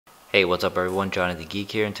Hey, what's up everyone, Johnny the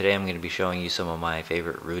Geek here, and today I'm going to be showing you some of my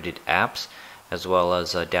favorite rooted apps, as well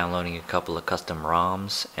as downloading a couple of custom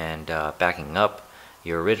ROMs and backing up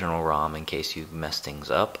your original ROM in case you mess things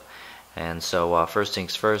up. And so first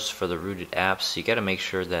things first, for the rooted apps, you got to make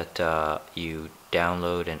sure that you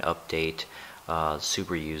download and update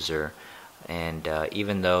Super User, and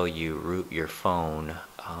even though you root your phone,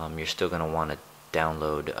 you're still going to want to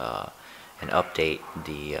download and update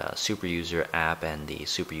the Super User app and the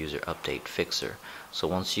Super User Update Fixer. So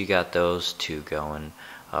once you got those two going,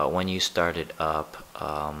 when you start it up,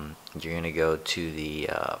 you're going to go to the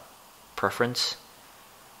Preference,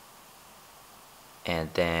 and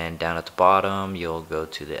then down at the bottom you'll go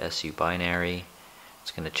to the SU binary. It's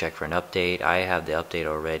going to check for an update. I have the update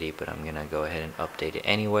already, but I'm going to go ahead and update it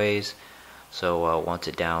anyways. So once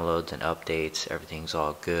it downloads and updates, everything's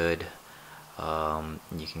all good.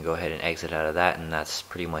 You can go ahead and exit out of that, and that's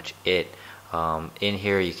pretty much it. In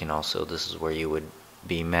here you can also, this is where you would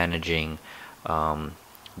be managing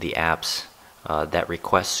the apps that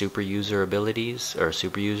request super user abilities or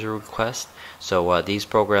super user requests. So these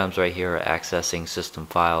programs right here are accessing system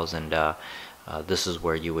files, and this is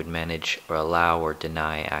where you would manage or allow or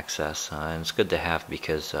deny access, and it's good to have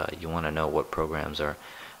because you want to know what programs are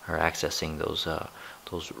accessing those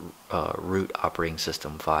root operating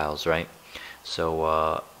system files, right?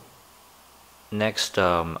 So next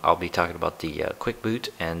I'll be talking about the quick boot,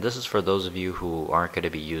 and this is for those of you who aren't going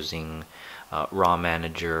to be using ROM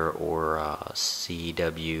Manager or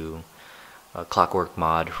CW Clockwork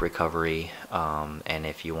Mod recovery, and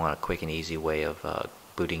if you want a quick and easy way of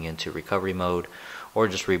booting into recovery mode or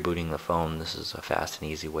just rebooting the phone, this is a fast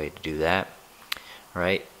and easy way to do that,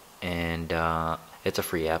 right? And it's a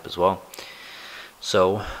free app as well.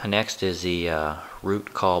 So next is the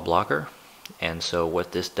root call blocker. And so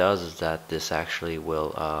what this does is that this actually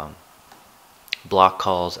will block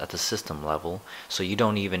calls at the system level, so you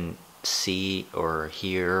don't even see or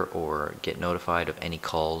hear or get notified of any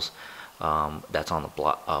calls that's on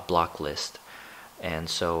the block list. And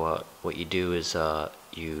so what you do is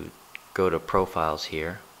you go to profiles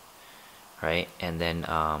here, right? And then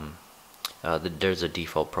there's a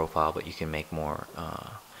default profile, but you can make more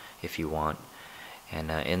if you want.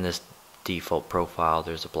 And in this default profile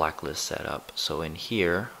there's a blacklist set up. So in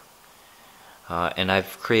here, and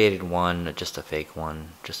I've created one, just a fake one,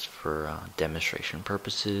 just for demonstration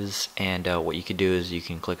purposes. And what you can do is you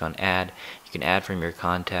can click on add. You can add from your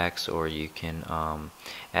contacts, or you can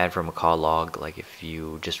add from a call log, like if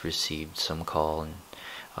you just received some call,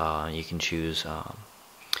 and you can choose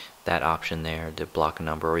that option there to block a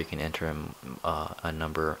number, or you can enter a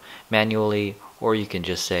number manually, or you can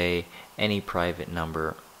just say any private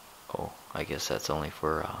number. Oh, I guess that's only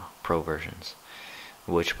for pro versions,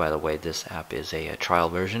 which, by the way, this app is a trial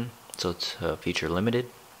version, so it's feature limited.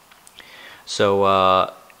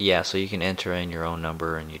 So yeah, so you can enter in your own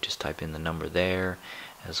number, and you just type in the number there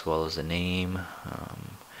as well as the name,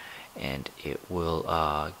 and it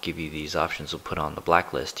will give you these options to put on the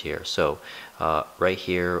blacklist here. So right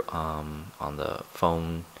here on the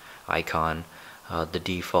phone icon, the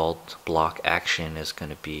default block action is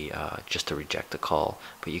going to be just to reject the call,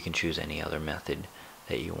 but you can choose any other method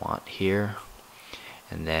that you want here.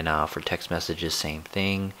 And then for text messages, same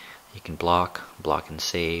thing. You can block and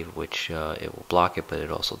save, which it will block it, but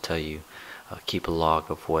it also tell you keep a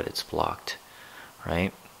log of what it's blocked,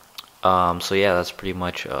 right? So yeah, that's pretty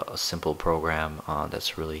much a simple program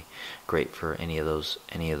that's really great for any of those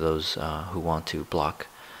who want to block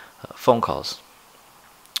phone calls,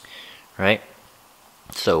 right?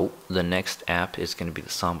 So the next app is going to be the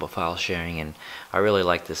Samba file sharing, and I really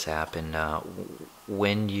like this app. And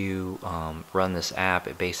when you run this app,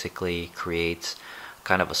 it basically creates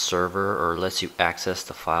kind of a server, or lets you access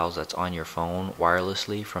the files that's on your phone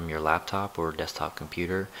wirelessly from your laptop or desktop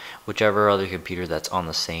computer, whichever other computer that's on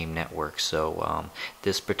the same network. So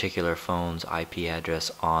this particular phone's IP address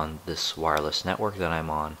on this wireless network that I'm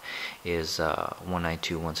on is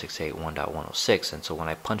 192.168.1.106, and so when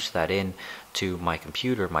I punch that in to my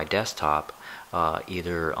computer, my desktop,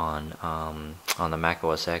 either on the Mac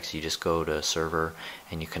OS X, you just go to server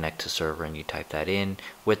and you connect to server and you type that in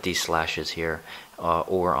with these slashes here,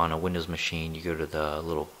 or on a Windows machine you go to the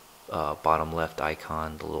little bottom left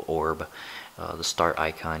icon, the little orb, the start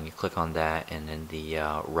icon, you click on that, and in the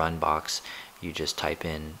run box you just type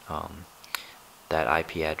in that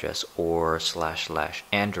IP address or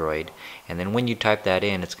 / Android, and then when you type that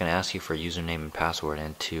in, it's going to ask you for username and password.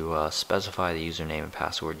 And to specify the username and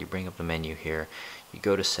password, you bring up the menu here, you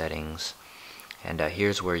go to settings, and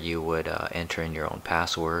here's where you would enter in your own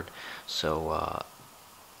password. So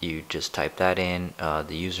you just type that in. The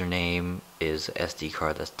username is SD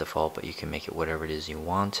card, that's default, but you can make it whatever it is you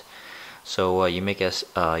want. So you make your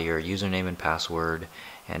username and password,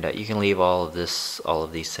 and you can leave all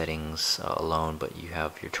of these settings alone, but you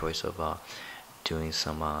have your choice of doing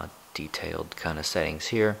some detailed kind of settings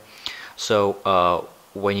here. So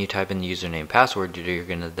when you type in the username and password, you're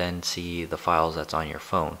going to then see the files that's on your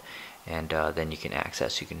phone, and then you can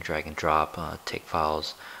access. You can drag and drop, take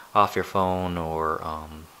files off your phone, or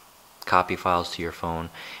copy files to your phone.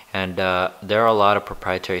 And there are a lot of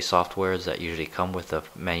proprietary softwares that usually come with the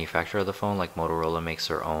manufacturer of the phone, like Motorola makes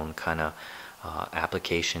their own kind of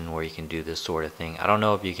application where you can do this sort of thing. I don't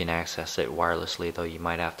know if you can access it wirelessly, though. You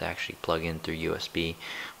might have to actually plug in through USB,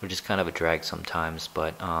 which is kind of a drag sometimes,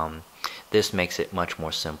 but this makes it much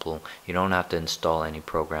more simple. You don't have to install any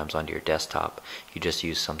programs onto your desktop. You just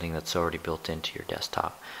use something that's already built into your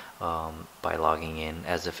desktop by logging in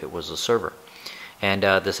as if it was a server. And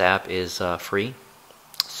this app is free,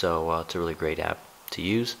 so it's a really great app to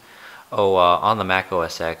use. Oh, on the Mac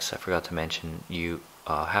OS X, I forgot to mention, you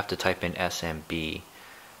have to type in SMB://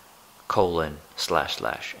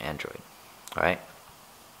 Android. Alright.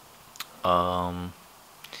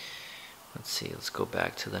 Let's see, let's go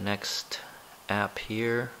back to the next app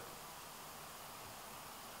here.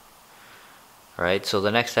 Alright, so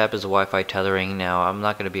the next app is Wifi Tethering. Now, I'm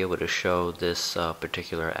not going to be able to show this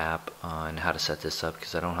particular app and how to set this up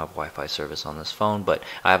because I don't have Wi-Fi service on this phone, but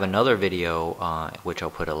I have another video which I'll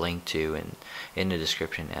put a link to in the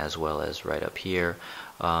description, as well as right up here,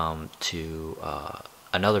 to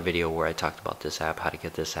another video where I talked about this app, how to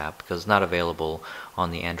get this app, because it's not available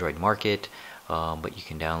on the Android market, but you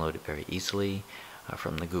can download it very easily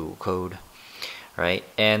from the Google code. Right,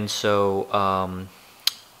 and so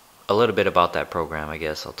a little bit about that program, I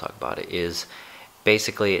guess I'll talk about it, is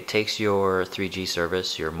basically it takes your 3G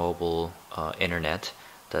service, your mobile internet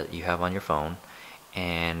that you have on your phone,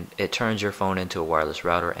 and it turns your phone into a wireless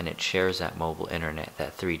router, and it shares that mobile internet,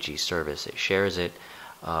 that 3G service. It shares it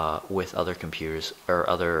with other computers or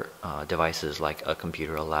other devices, like a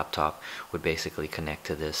computer, a laptop would basically connect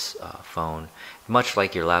to this phone, much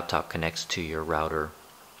like your laptop connects to your router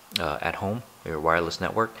at home, your wireless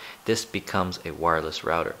network. This becomes a wireless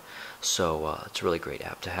router. So it's a really great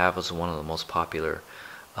app to have. It's one of the most popular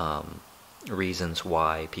reasons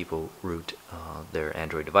why people root their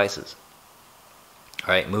Android devices.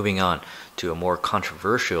 Alright, moving on to a more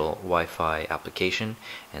controversial Wi-Fi application,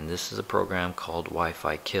 and this is a program called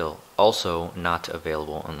Wifi Kill, also not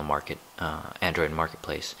available on the market, Android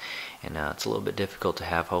marketplace, and it's a little bit difficult to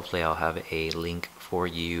have. Hopefully I'll have a link for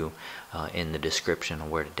you in the description on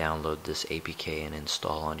where to download this APK and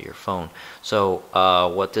install onto your phone. So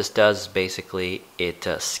what this does, basically, it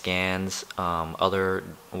scans other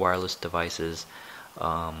wireless devices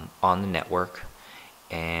on the network,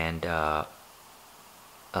 and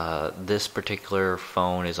this particular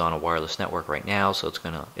phone is on a wireless network right now, so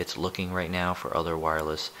it's looking right now for other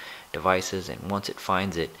wireless devices, and once it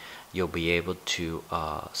finds it, you'll be able to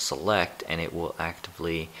select, and it will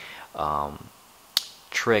actively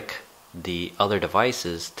trick the other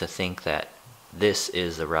devices to think that this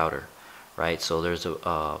is the router, right? So there's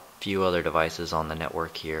a few other devices on the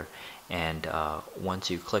network here, and once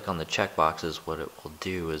you click on the check boxes, what it will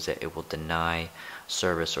do is that it will deny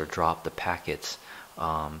service or drop the packets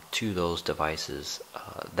to those devices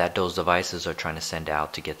that those devices are trying to send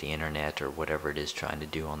out to get the internet or whatever it is trying to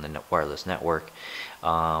do on the wireless network.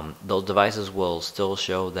 Those devices will still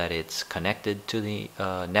show that it's connected to the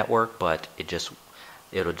network, but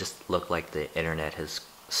it'll just look like the internet has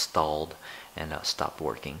stalled and stopped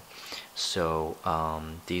working. So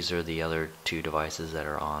these are the other two devices that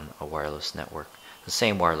are on a wireless network, the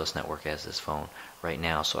same wireless network as this phone right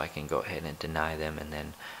now, so I can go ahead and deny them, and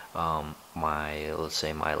then let's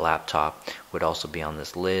say my laptop would also be on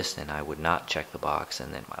this list, and I would not check the box,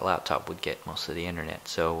 and then my laptop would get most of the internet.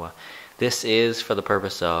 So this is for the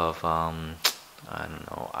purpose of I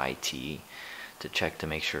don't know, IT, to check to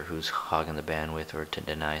make sure who's hogging the bandwidth, or to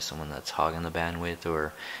deny someone that's hogging the bandwidth,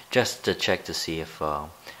 or just to check to see if there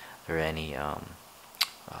are any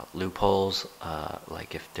loopholes,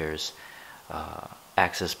 like if there's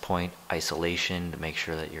access point isolation, to make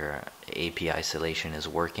sure that your AP isolation is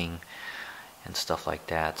working and stuff like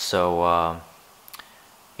that. So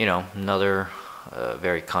you know, another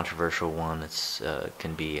very controversial one. It's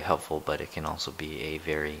can be helpful, but it can also be a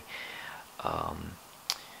very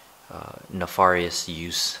nefarious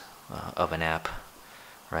use of an app,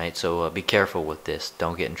 right? So be careful with this.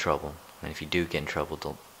 Don't get in trouble, and if you do get in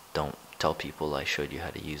trouble, don't tell people I showed you how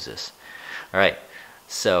to use this. Alright,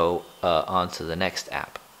 so on to the next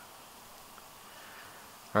app.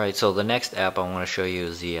 Alright, so the next app I want to show you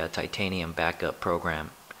is the Titanium Backup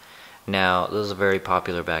program. Now, this is a very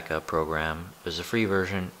popular backup program. There's a free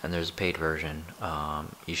version and there's a paid version.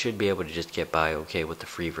 You should be able to just get by okay with the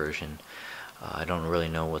free version. I don't really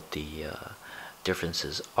know what the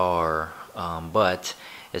differences are, but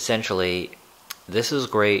essentially this is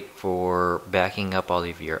great for backing up all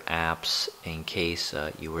of your apps in case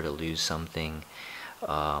you were to lose something,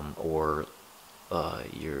 or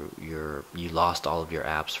you lost all of your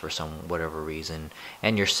apps for whatever reason,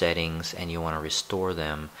 and your settings, and you want to restore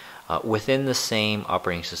them within the same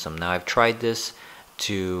operating system. Now, I've tried this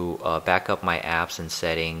to back up my apps and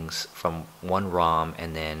settings from one ROM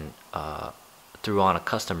and then threw on a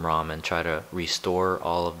custom ROM and try to restore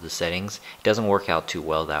all of the settings. It doesn't work out too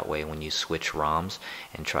well that way when you switch ROMs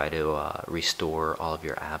and try to restore all of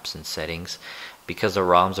your apps and settings. Because the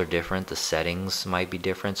ROMs are different, the settings might be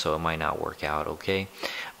different, so it might not work out okay.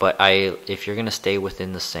 But if you're going to stay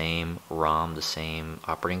within the same ROM, the same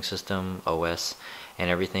operating system, OS, and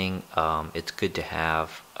everything, it's good to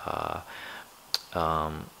have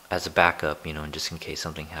as a backup, just in case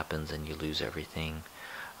something happens and you lose everything.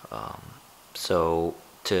 So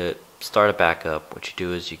to start a backup, what you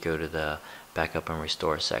do is you go to the backup and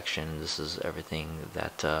restore section. This is everything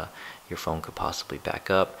that your phone could possibly back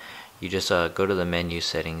up. You just go to the menu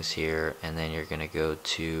settings here, and then you're going to go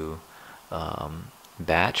to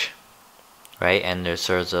batch, right? And there's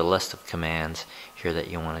a list of commands here that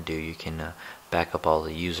you want to do. You can back up all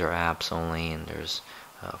the user apps only, and there's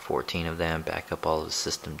 14 of them. Back up all the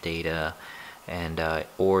system data, and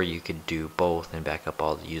or you could do both and back up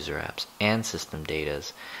all the user apps and system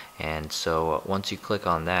datas. And so once you click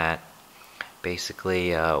on that,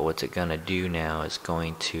 basically what's it gonna do now is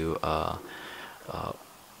going to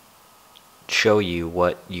show you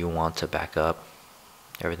what you want to back up,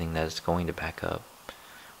 everything that it's going to back up,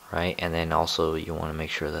 right? And then also you want to make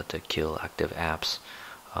sure that the kill active apps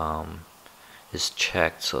is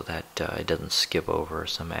checked so that it doesn't skip over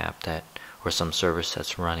some app or some service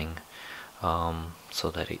that's running,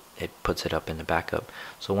 so that it puts it up in the backup.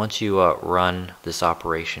 So once you run this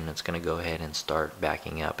operation, it's going to go ahead and start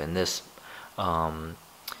backing up, and this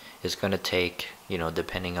is going to take,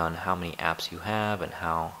 depending on how many apps you have and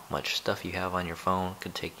how much stuff you have on your phone,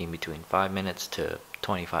 could take you between 5 minutes to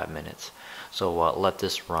 25 minutes. So let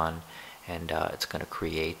this run, and it's going to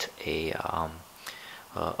create a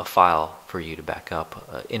file for you to back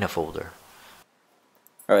up in a folder.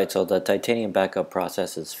 Alright, so the Titanium backup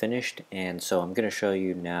process is finished, and so I'm going to show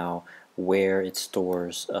you now where it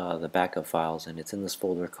stores the backup files, and it's in this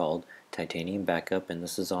folder called Titanium Backup, and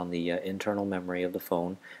this is on the internal memory of the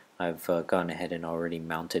phone. I've gone ahead and already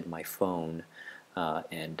mounted my phone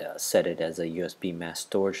and set it as a USB mass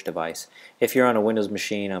storage device. If you're on a Windows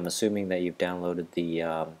machine, I'm assuming that you've downloaded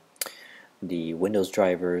the Windows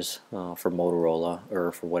drivers for Motorola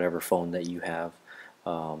or for whatever phone that you have,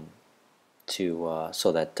 so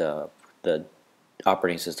that the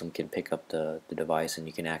operating system can pick up the device and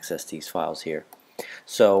you can access these files here.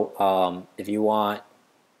 So if you want,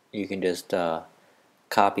 you can just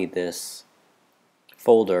copy this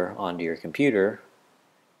folder onto your computer,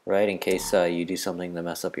 right? In case you do something to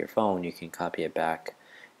mess up your phone, you can copy it back.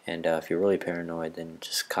 And if you're really paranoid, then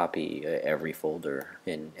just copy every folder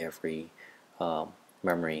in every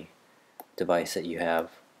memory device that you have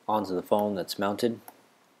onto the phone that's mounted.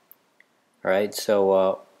 Alright,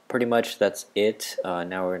 so pretty much that's it.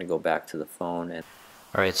 Now we're going to go back to the phone.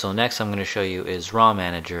 Alright, so next I'm going to show you is ROM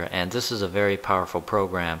Manager, and this is a very powerful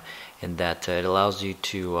program in that it allows you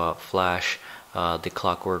to flash the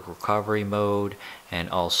clockwork recovery mode, and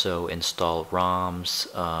also install ROMs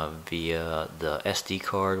via the SD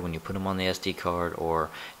card when you put them on the SD card, or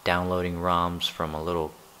downloading ROMs from a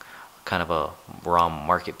little kind of a ROM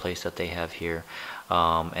marketplace that they have here,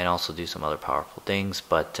 and also do some other powerful things.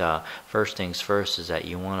 But first things first is that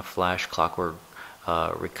you want to flash clockwork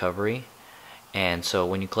recovery. And so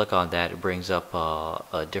when you click on that, it brings up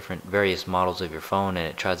various models of your phone, and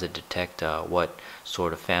it tries to detect what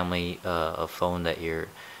sort of family of phone that you're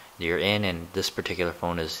in. And this particular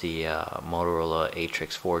phone is the Motorola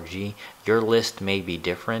Atrix 4G. Your list may be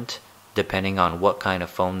different depending on what kind of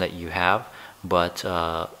phone that you have, but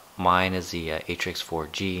mine is the Atrix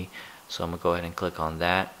 4G. So I'm going to go ahead and click on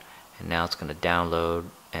that, and now it's going to download,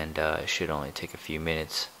 and it should only take a few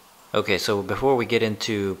minutes. Okay, so before we get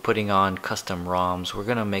into putting on custom ROMs, we're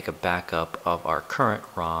going to make a backup of our current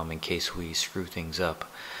ROM in case we screw things up,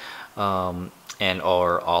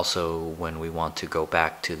 or also when we want to go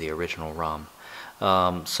back to the original ROM.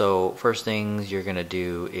 So first things you're going to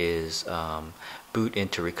do is boot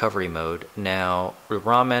into recovery mode. Now, the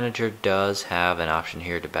ROM Manager does have an option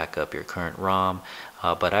here to back up your current ROM.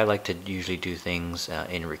 but I like to usually do things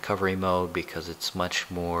in recovery mode because it's much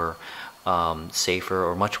more safer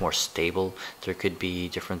or much more stable. There could be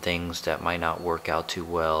different things that might not work out too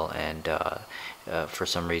well, and for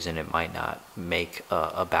some reason it might not make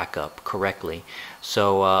a backup correctly.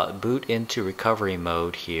 So boot into recovery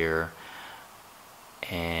mode here,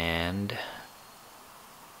 and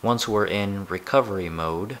once we're in recovery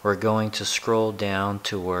mode, we're going to scroll down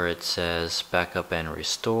to where it says backup and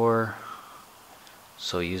restore.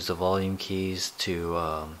 So use the volume keys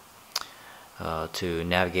to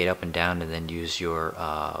navigate up and down, and then use your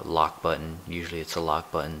lock button. Usually it's a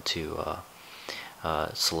lock button to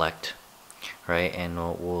select, right? And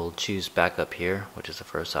we'll choose backup here, which is the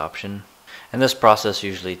first option. And this process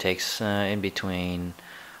usually takes in between,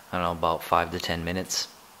 I don't know, about 5 to 10 minutes.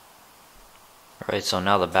 Alright, so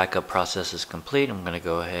now the backup process is complete. I'm going to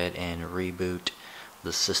go ahead and reboot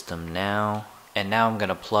the system now. And now I'm going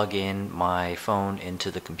to plug in my phone into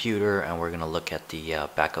the computer, and we're going to look at the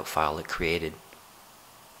backup file it created.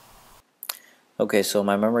 Okay, so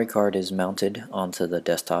my memory card is mounted onto the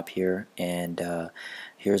desktop here, and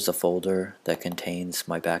here's the folder that contains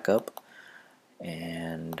my backup.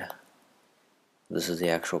 And this is the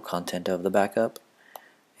actual content of the backup.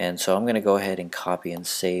 And so I'm going to go ahead and copy and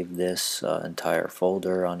save this entire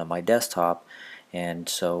folder onto my desktop. And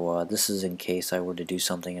so this is in case I were to do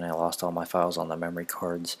something and I lost all my files on the memory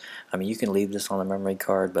cards. I mean, you can leave this on the memory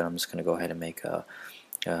card, but I'm just going to go ahead and make a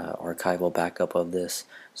archival backup of this.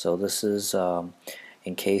 So this is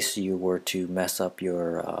in case you were to mess up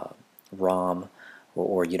your ROM,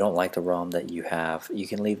 or you don't like the ROM that you have, you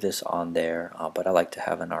can leave this on there, but I like to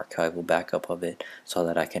have an archival backup of it so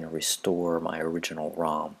that I can restore my original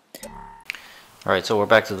ROM. Alright, so we're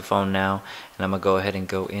back to the phone now, and I'm going to go ahead and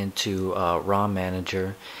go into ROM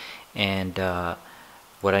Manager, and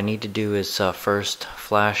what I need to do is first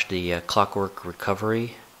flash the Clockwork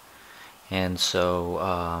Recovery. And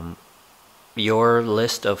so your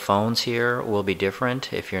list of phones here will be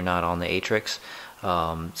different if you're not on the Atrix.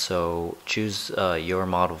 So choose your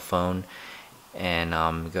model phone, and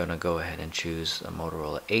I'm gonna go ahead and choose a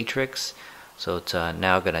Motorola Atrix. So it's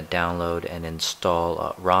now gonna download and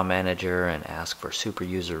install ROM Manager and ask for super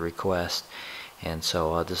user request. And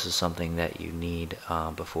so this is something that you need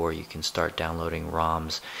before you can start downloading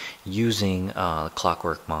ROMs using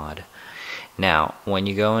Clockwork mod. Now when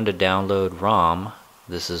you go into download ROM,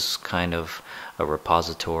 this is kind of a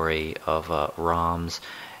repository of ROMs.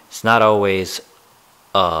 It's not always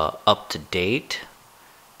up to date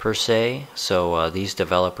per se, so these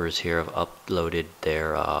developers here have uploaded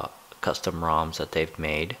their custom ROMs that they've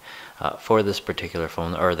made for this particular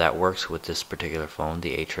phone, or that works with this particular phone,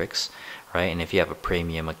 the Atrix, right? And if you have a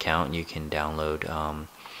premium account, you can download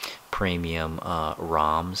premium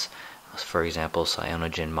ROMs. For example,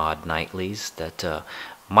 Cyanogen Mod Nightlies that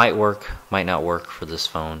might work, might not work for this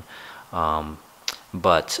phone.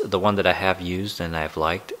 But the one that I have used and I've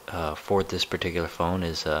liked for this particular phone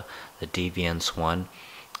is the Deviance one,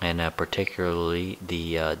 and particularly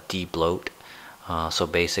the debloat. So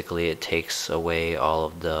basically it takes away all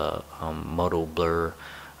of the modal blur,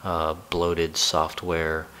 bloated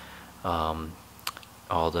software,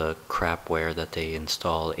 all the crapware that they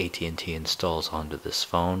install, AT&T installs onto this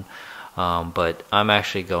phone. But I'm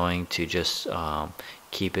actually going to just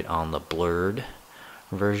keep it on the blurred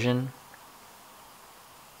version.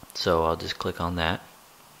 So I'll just click on that,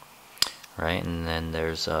 right? And then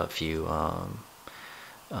there's a few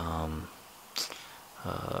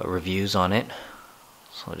reviews on it.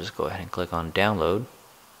 So I'll just go ahead and click on download.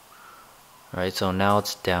 Alright, so now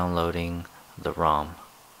it's downloading the ROM,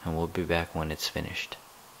 and we'll be back when it's finished.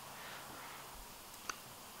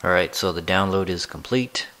 Alright, so the download is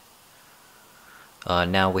complete.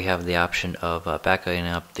 Now we have the option of backing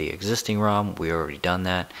up the existing ROM. We already done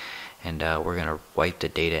that, and we're going to wipe the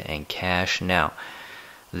data and cache. Now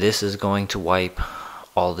this is going to wipe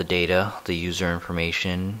all the data, the user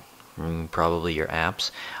information, probably your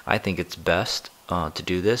apps. I think it's best to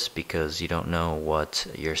do this because you don't know what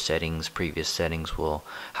your settings, previous settings,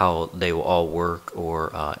 how they will all work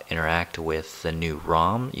or interact with the new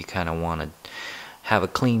ROM. You kind of want to have a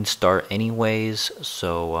clean start anyways,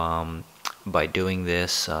 so by doing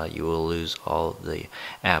this you will lose all the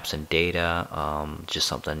apps and data. Just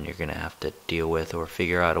something you're gonna have to deal with or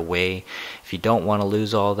figure out a way. If you don't want to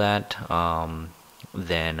lose all that,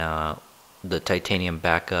 then the titanium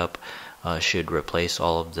backup should replace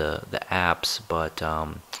all of the apps, but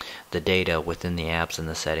the data within the apps and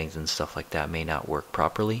the settings and stuff like that may not work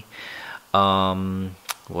properly.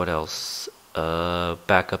 What else?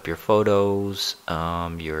 Back up your photos,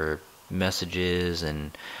 your messages,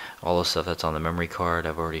 and all the stuff that's on the memory card.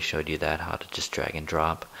 I've already showed you that, how to just drag and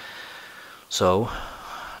drop. So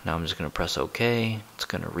now I'm just going to press OK. It's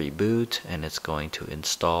going to reboot, and it's going to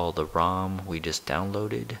install the ROM we just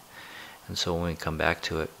downloaded. And so when we come back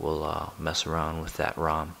to it, we'll mess around with that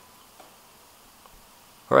ROM.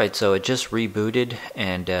 Alright, so it just rebooted,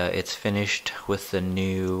 and it's finished with the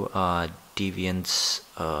new Deviant's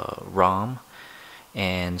ROM.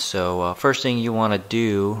 And so first thing you want to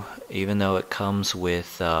do, even though it comes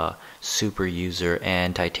with Super User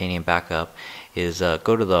and Titanium Backup, is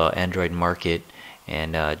go to the Android market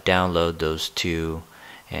and download those two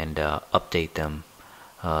and update them,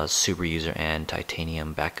 Super User and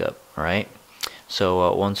Titanium Backup. Alright,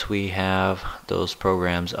 so once we have those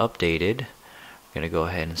programs updated, we're going to go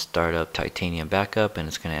ahead and start up Titanium Backup, and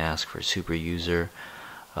it's going to ask for Super User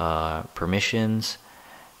permissions.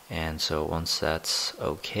 And so once that's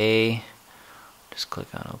okay, just click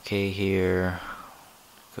on OK here,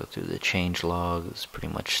 go through the change log. It's pretty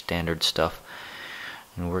much standard stuff,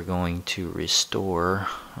 and we're going to restore.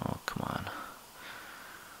 Oh, come on.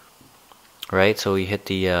 Right, so we hit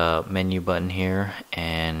the menu button here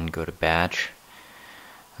and go to batch,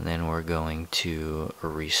 and then we're going to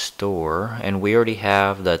restore. And we already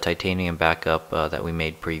have the Titanium Backup that we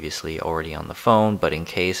made previously already on the phone, but in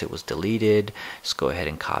case it was deleted, just go ahead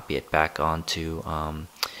and copy it back onto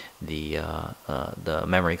the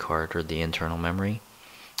memory card, or the internal memory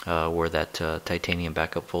where that Titanium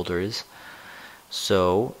Backup folder is.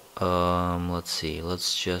 So let's see,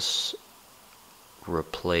 let's just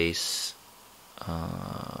replace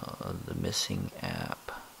the missing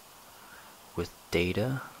app with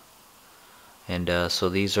data. And so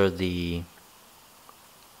these are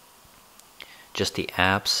just the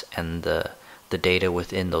apps and the data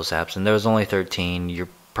within those apps, and there's only 13. You're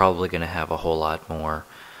probably going to have a whole lot more,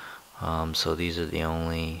 so these are the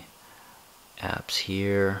only apps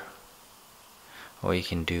here. Or you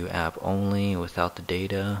can do app only without the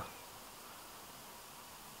data.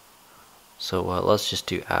 So let's just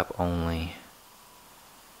do app only.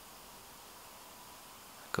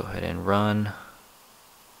 Go ahead and run.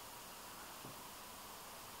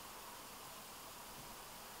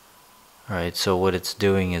 Alright, so what it's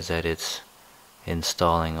doing is that it's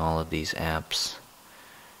installing all of these apps.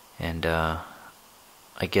 And I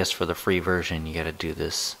guess for the free version you gotta do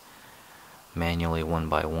this manually one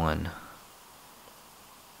by one.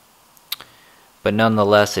 But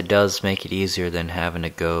nonetheless, it does make it easier than having to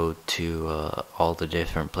go to all the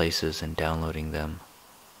different places and downloading them.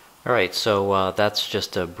 Alright, so that's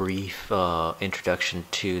just a brief introduction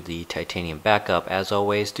to the Titanium Backup. As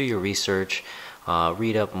always, do your research,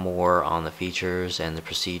 read up more on the features and the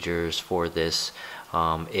procedures for this.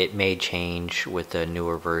 It may change with the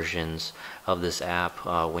newer versions of this app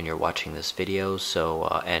when you're watching this video, so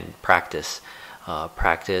and practice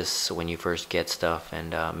when you first get stuff,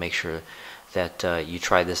 and make sure that you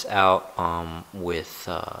try this out with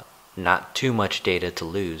not too much data to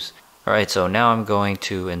lose. Alright, so now I'm going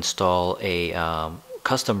to install a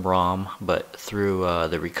custom ROM, but through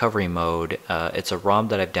the recovery mode. It's a ROM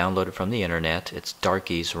that I've downloaded from the internet. It's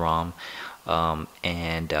Darkside Rom,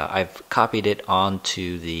 and I've copied it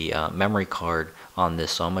onto the memory card on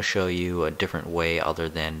this, so I'm going to show you a different way other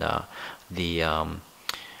than the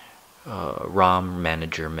ROM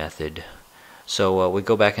Manager method. So we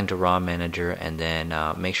go back into ROM Manager, and then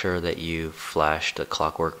make sure that you flash the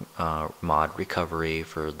Clockwork mod recovery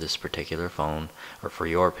for this particular phone, or for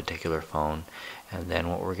your particular phone. And then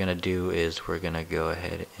what we're going to do is we're going to go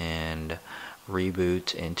ahead and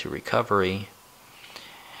reboot into recovery.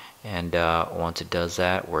 And once it does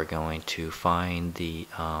that, we're going to find the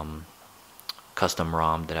custom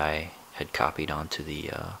ROM that I had copied onto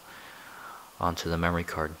the memory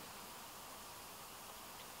card.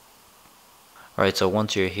 Alright, so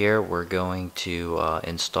once you're here, we're going to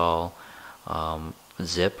install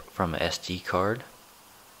zip from an SD card,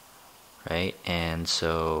 right? And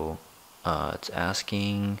so it's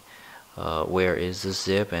asking where is the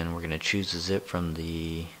zip, and we're going to choose the zip from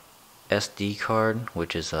the SD card,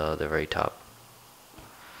 which is the very top.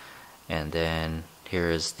 And then here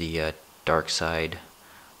is the Darkside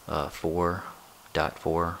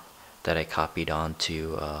 4.4 that I copied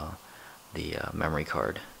onto the memory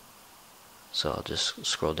card. So I'll just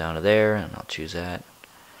scroll down to there, and I'll choose that,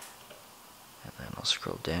 and then I'll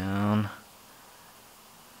scroll down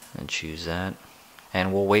and choose that,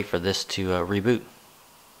 and we'll wait for this to reboot.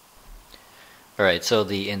 Alright, so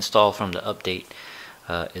the install from the update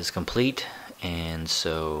is complete, and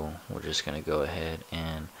so we're just going to go ahead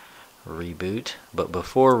and reboot. But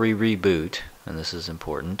before we reboot, and this is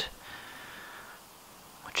important,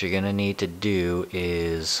 what you're going to need to do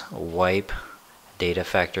is wipe data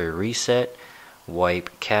factory reset, wipe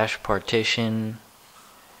cache partition,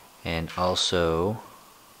 and also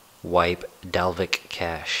wipe Dalvik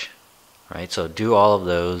cache. Right, so do all of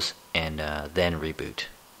those and then reboot.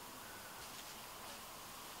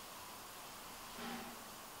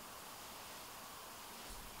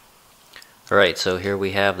 Alright, so here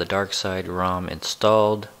we have the Darkside Rom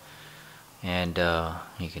installed, and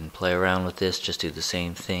you can play around with this. Just do the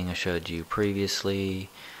same thing I showed you previously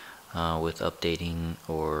with updating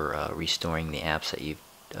or restoring the apps that you've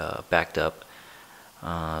backed up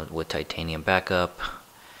with Titanium Backup.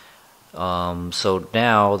 So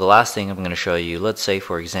now the last thing I'm going to show you, let's say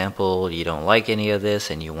for example you don't like any of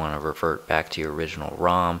this and you want to revert back to your original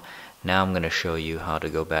ROM. Now I'm going to show you how to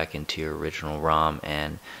go back into your original ROM,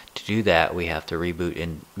 and to do that we have to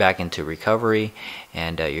reboot back into recovery,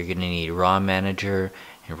 and you're going to need ROM Manager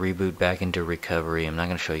and reboot back into recovery. I'm not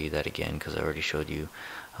going to show you that again because I already showed you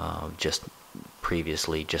just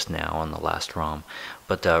previously, just now on the last ROM.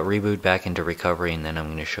 But reboot back into recovery, and then I'm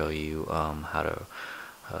going to show you how to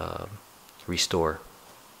restore.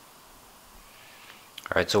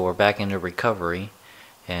 Alright, so we're back into recovery,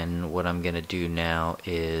 and what I'm going to do now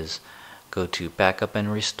is go to backup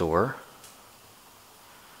and restore.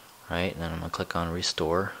 Right, and then I'm going to click on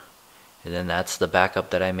restore, and then that's the backup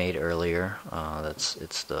that I made earlier.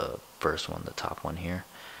 It's the first one, the top one here.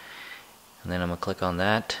 And then I'm going to click on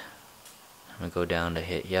that. I'm going to go down to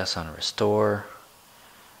hit yes on restore.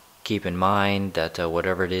 Keep in mind that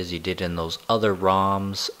whatever it is you did in those other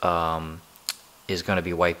ROMs is going to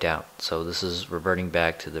be wiped out. So this is reverting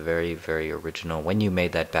back to the very, very original when you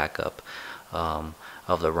made that backup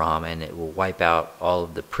of the ROM, and it will wipe out all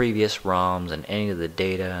of the previous ROMs and any of the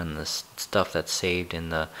data and the stuff that's saved in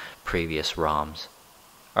the previous ROMs.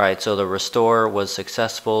 Alright, so the restore was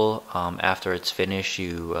successful. After it's finished,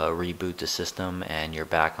 you reboot the system and you're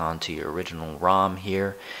back onto your original ROM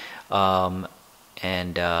here.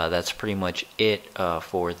 And that's pretty much it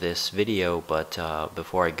for this video, but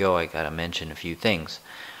before I go I gotta mention a few things.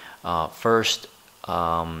 First,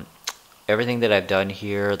 everything that I've done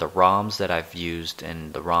here, the ROMs that I've used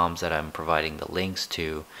and the ROMs that I'm providing the links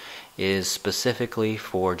to, is specifically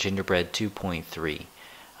for Gingerbread 2.3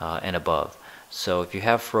 and above. So if you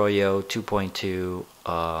have Froyo 2.2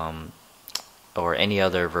 or any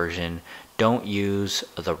other version, don't use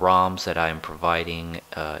the ROMs that I'm providing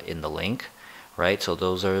in the link. Right, so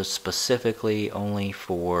those are specifically only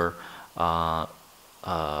for Gingerbread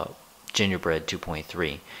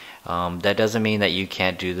 2.3. That doesn't mean that you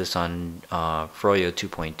can't do this on Froyo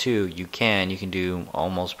 2.2. You can do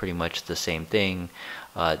almost pretty much the same thing.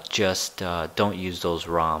 Just don't use those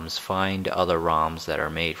ROMs. Find other ROMs that are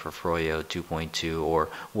made for Froyo 2.2 or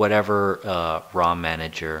whatever ROM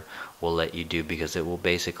Manager will let you do, because it will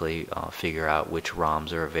basically figure out which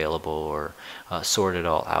ROMs are available or sort it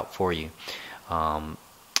all out for you. And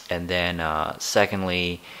then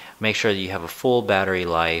secondly, make sure that you have a full battery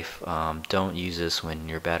life. Don't use this when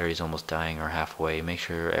your battery is almost dying or halfway. Make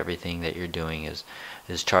sure everything that you're doing is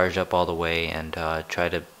charged up all the way, and try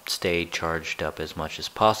to stay charged up as much as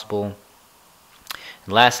possible.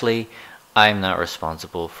 And lastly, I'm not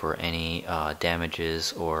responsible for any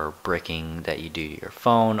damages or bricking that you do to your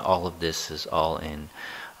phone. All of this is all in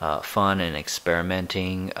fun and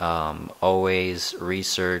experimenting. Always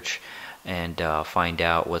research and find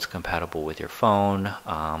out what's compatible with your phone.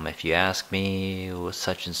 If you ask me,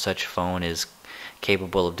 such and such phone is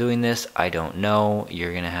capable of doing this, I don't know.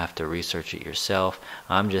 You're gonna have to research it yourself.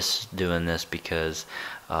 I'm just doing this because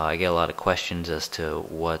I get a lot of questions as to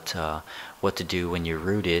what to do when you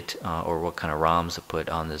root it, or what kind of ROMs to put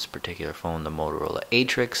on this particular phone, the Motorola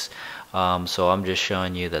Atrix. So I'm just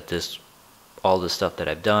showing you that all the stuff that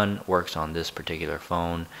I've done works on this particular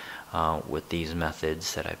phone with these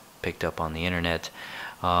methods that I've picked up on the internet.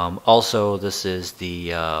 Also, this is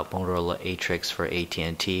the Motorola Atrix for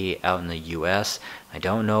AT&T out in the US. I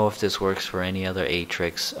don't know if this works for any other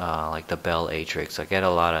Atrix, like the Bell Atrix.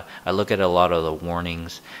 I look at a lot of the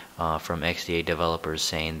warnings from XDA developers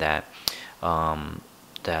saying that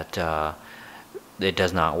it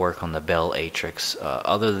does not work on the Bell Atrix.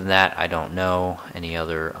 Other than that, I don't know any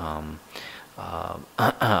other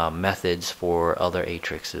methods for other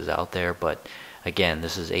Atrixes out there. But again,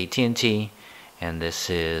 this is AT&T and this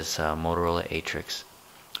is Motorola Atrix.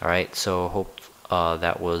 Alright, so hope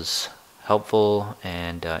that was helpful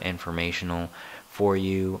and informational for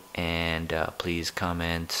you, and please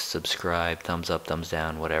comment, subscribe, thumbs up, thumbs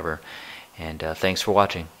down, whatever, and thanks for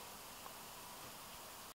watching.